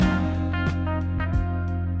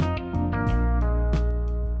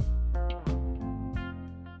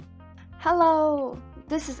Hello,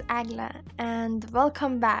 this is Agla, and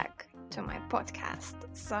welcome back to my podcast.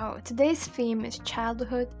 So, today's theme is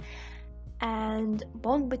childhood and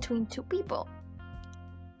bond between two people.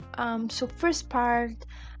 First part,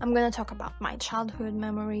 I'm gonna talk about my childhood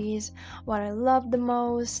memories, what I love the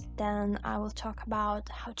most, then I will talk about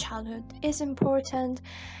how childhood is important,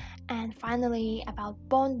 and finally, about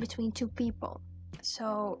bond between two people.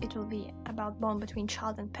 So, it will be about bond between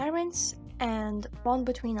child and parents, and bond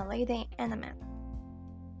between a lady and a man.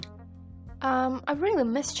 I really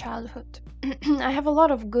miss childhood. I have a lot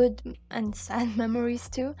of good and sad memories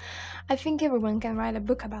too. I think everyone can write a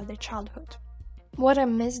book about their childhood. What I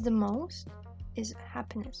miss the most is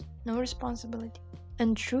happiness, no responsibility,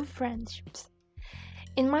 and true friendships.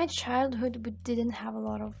 In my childhood, we didn't have a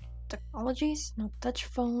lot of technologies, no touch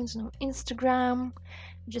phones, no Instagram,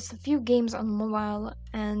 just a few games on mobile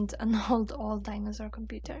and an old dinosaur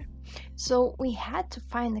computer. So we had to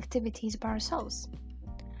find activities by ourselves.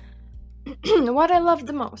 What I loved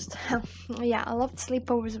the most. Yeah, I loved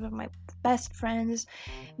sleepovers with my best friends,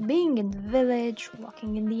 being in the village,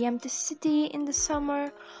 walking in the empty city in the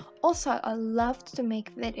summer. Also, I loved to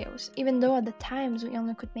make videos, even though at the times we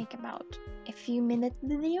only could make about a few minute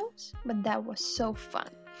videos, but that was so fun.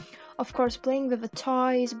 Of course, playing with the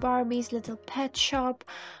toys, Barbie's little pet shop.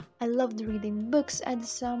 I loved reading books at the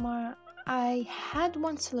summer. I had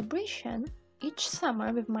one celebration each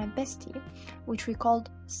summer with my bestie, which we called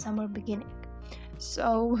summer beginning.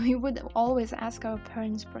 So we would always ask our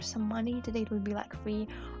parents for some money. Today it would be like 3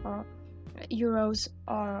 or euros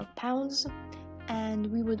or pounds, and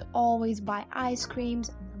we would always buy ice creams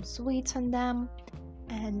and some sweets on them.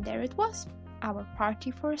 And there it was, our party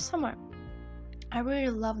for summer. I really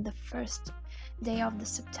loved the first day of the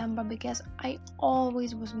September because I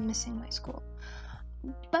always was missing my school,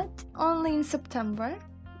 but only in September,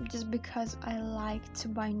 just because I like to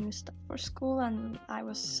buy new stuff for school and I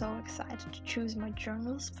was so excited to choose my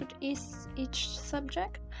journals for each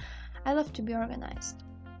subject. I love to be organized.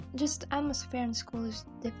 Just atmosphere in school is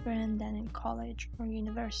different than in college or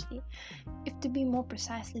university. If to be more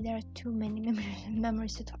precisely, there are too many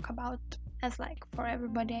memories to talk about, as like for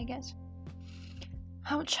everybody, I guess.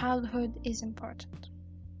 How childhood is important.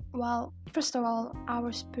 Well, first of all,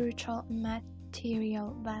 our spiritual and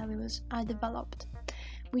material values are developed.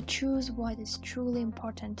 We choose what is truly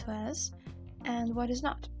important to us and what is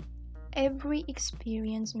not. Every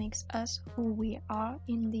experience makes us who we are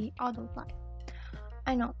in the adult life.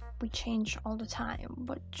 I know we change all the time,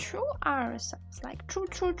 but true ourselves, like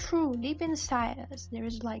true, deep inside us, there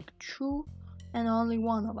is like true and only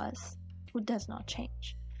one of us who does not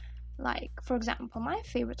change. Like, for example, my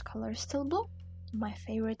favorite color is still blue. My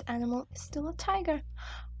favorite animal is still a tiger.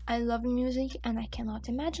 I love music and I cannot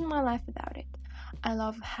imagine my life without it. I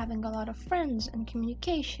love having a lot of friends and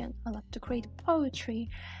communication. I love to create poetry.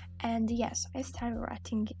 And yes, I started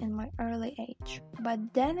writing in my early age. But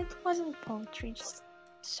then it wasn't poetry, just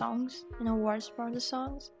songs, words for the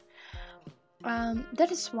songs. That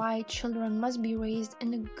is why children must be raised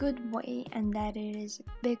in a good way and that it is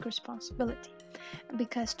a big responsibility.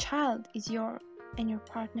 Because child is your and your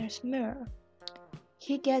partner's mirror.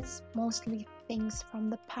 He gets mostly things from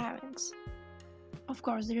the parents. Of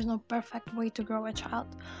course, there is no perfect way to grow a child.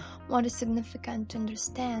 What is significant to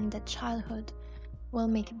understand that childhood will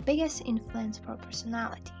make the biggest influence for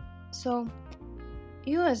personality. So,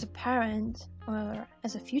 you as a parent or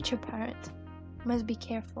as a future parent must be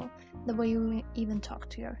careful the way you even talk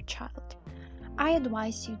to your child. I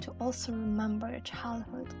advise you to also remember your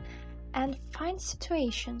childhood and find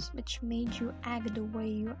situations which made you act the way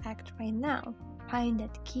you act right now. Find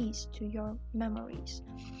that keys to your memories.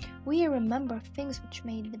 We remember things which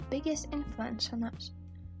made the biggest influence on us.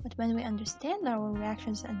 But when we understand our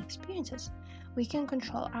reactions and experiences, we can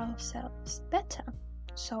control ourselves better.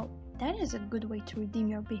 So that is a good way to redeem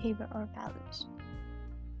your behavior or values.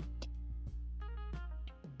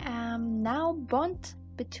 Now bond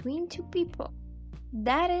between two people.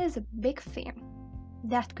 That is a big theme.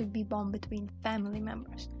 That could be bond between family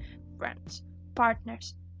members, friends,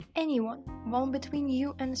 partners, anyone. Bond between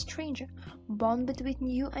you and a stranger. Bond between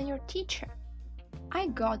you and your teacher. I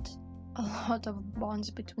got a lot of bonds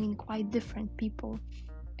between quite different people,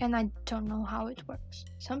 and I don't know how it works.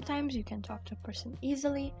 Sometimes you can talk to a person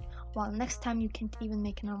easily, while next time you can't even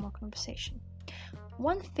make a normal conversation.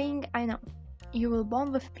 One thing I know, you will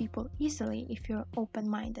bond with people easily if you're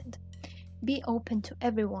open-minded. Be open to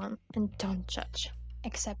everyone and don't judge,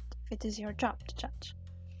 except if it is your job to judge.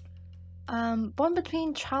 Bond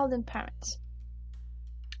between child and parents.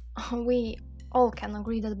 We all can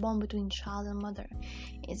agree that the bond between child and mother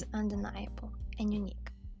is undeniable and unique.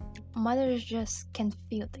 Mothers just can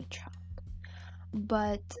feel their child.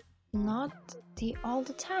 but not all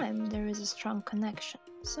the time there is a strong connection.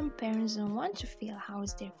 Some parents don't want to feel how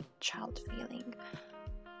is their child feeling.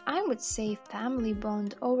 I would say family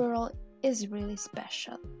bond overall is really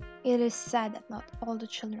special. It is sad that not all the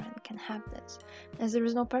children can have this, as there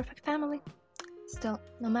is no perfect family. Still,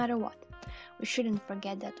 no matter what, we shouldn't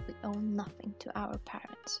forget that we owe nothing to our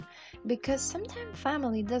parents. Because sometimes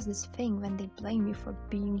family does this thing when they blame you for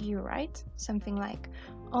being you, right? Something like,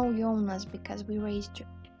 oh, you own us because we raised you.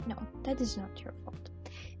 No, that is not your fault.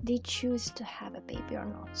 They choose to have a baby or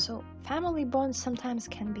not. So family bonds sometimes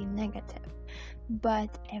can be negative,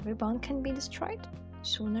 but every bond can be destroyed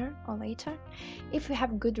sooner or later. If you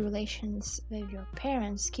have good relations with your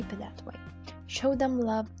parents, keep it that way. Show them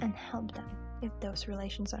love and help them. If those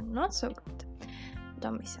relations are not so good,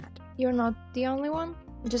 don't be sad. You're not the only one.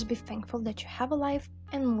 Just be thankful that you have a life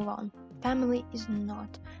and move on. Family is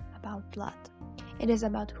not about blood. It is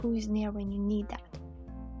about who is near when you need that.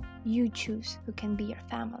 You choose who can be your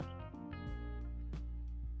family.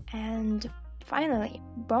 And finally,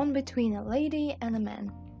 bond between a lady and a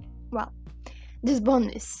man. Well, this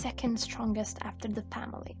bond is second strongest after the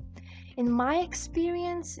family. In my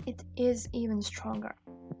experience, it is even stronger.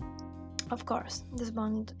 Of course, this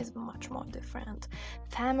bond is much more different.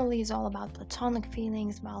 Family is all about platonic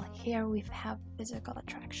feelings, while here we have physical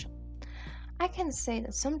attraction. I can say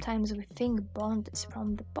that sometimes we think bond is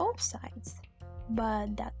from the both sides,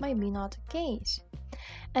 but that might be not the case.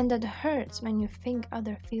 And that hurts when you think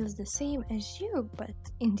other feels the same as you, but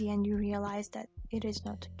in the end you realize that it is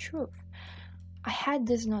not the truth. I had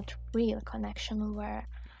this not real connection where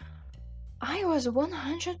I was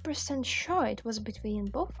 100% sure it was between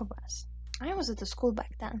both of us. I was at the school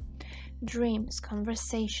back then. Dreams,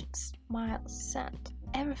 conversations, smiles, scent,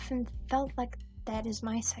 everything felt like that is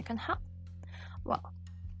my second half. Well,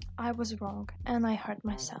 I was wrong and I hurt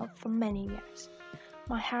myself for many years.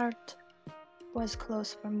 My heart was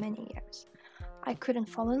closed for many years. I couldn't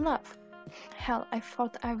fall in love. Hell, I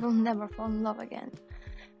thought I will never fall in love again.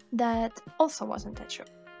 That also wasn't that true.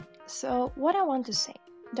 So, what I want to say,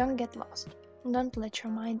 don't get lost. Don't let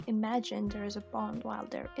your mind imagine there is a bond while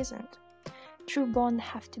there isn't. True bond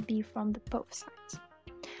have to be from the both sides.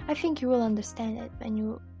 I think you will understand it when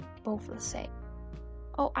you both will say,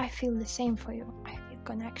 oh, I feel the same for you. I feel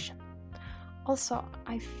connection. Also,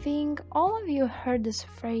 I think all of you heard this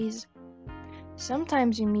phrase,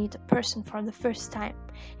 sometimes you meet a person for the first time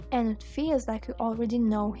and it feels like you already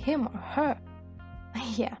know him or her.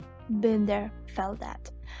 Yeah, been there, felt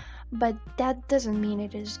that. But that doesn't mean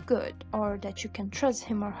it is good or that you can trust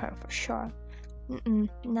him or her for sure.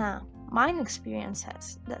 Nah, mine experience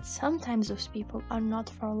says that sometimes those people are not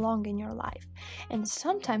for long in your life, and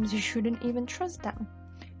sometimes you shouldn't even trust them.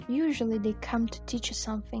 Usually they come to teach you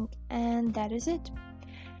something, and that is it.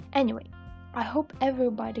 Anyway, I hope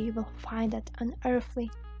everybody will find that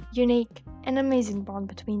unearthly, unique, and amazing bond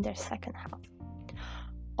between their second half.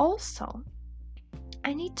 Also,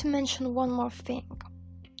 I need to mention one more thing.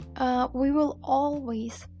 We will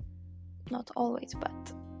always, not always,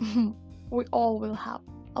 but we all will have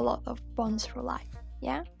a lot of bonds for life,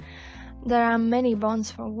 yeah? There are many bonds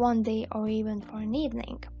for one day or even for an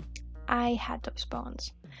evening. I had those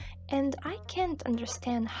bonds, and I can't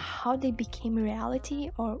understand how they became reality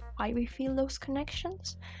or why we feel those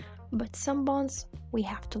connections, but some bonds we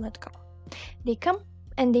have to let go. They come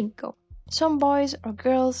and they go. Some boys or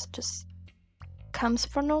girls just comes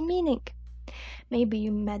for no meaning. Maybe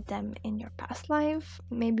you met them in your past life,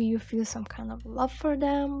 maybe you feel some kind of love for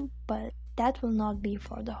them, but that will not be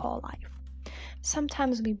for the whole life.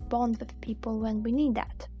 Sometimes we bond with people when we need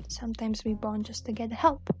that. Sometimes we bond just to get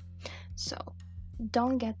help. So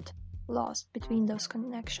don't get lost between those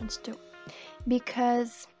connections too,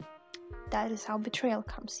 because that is how betrayal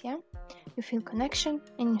comes, yeah? You feel connection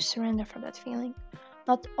and you surrender for that feeling.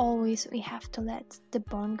 Not always we have to let the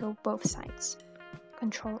bond go both sides.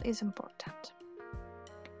 Control is important.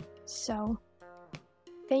 So,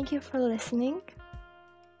 thank you for listening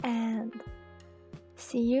and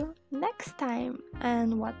see you next time.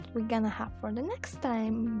 And what we're gonna have for the next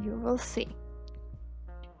time, you will see.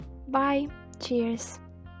 Bye. Cheers.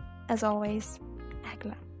 As always,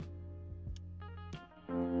 Agla.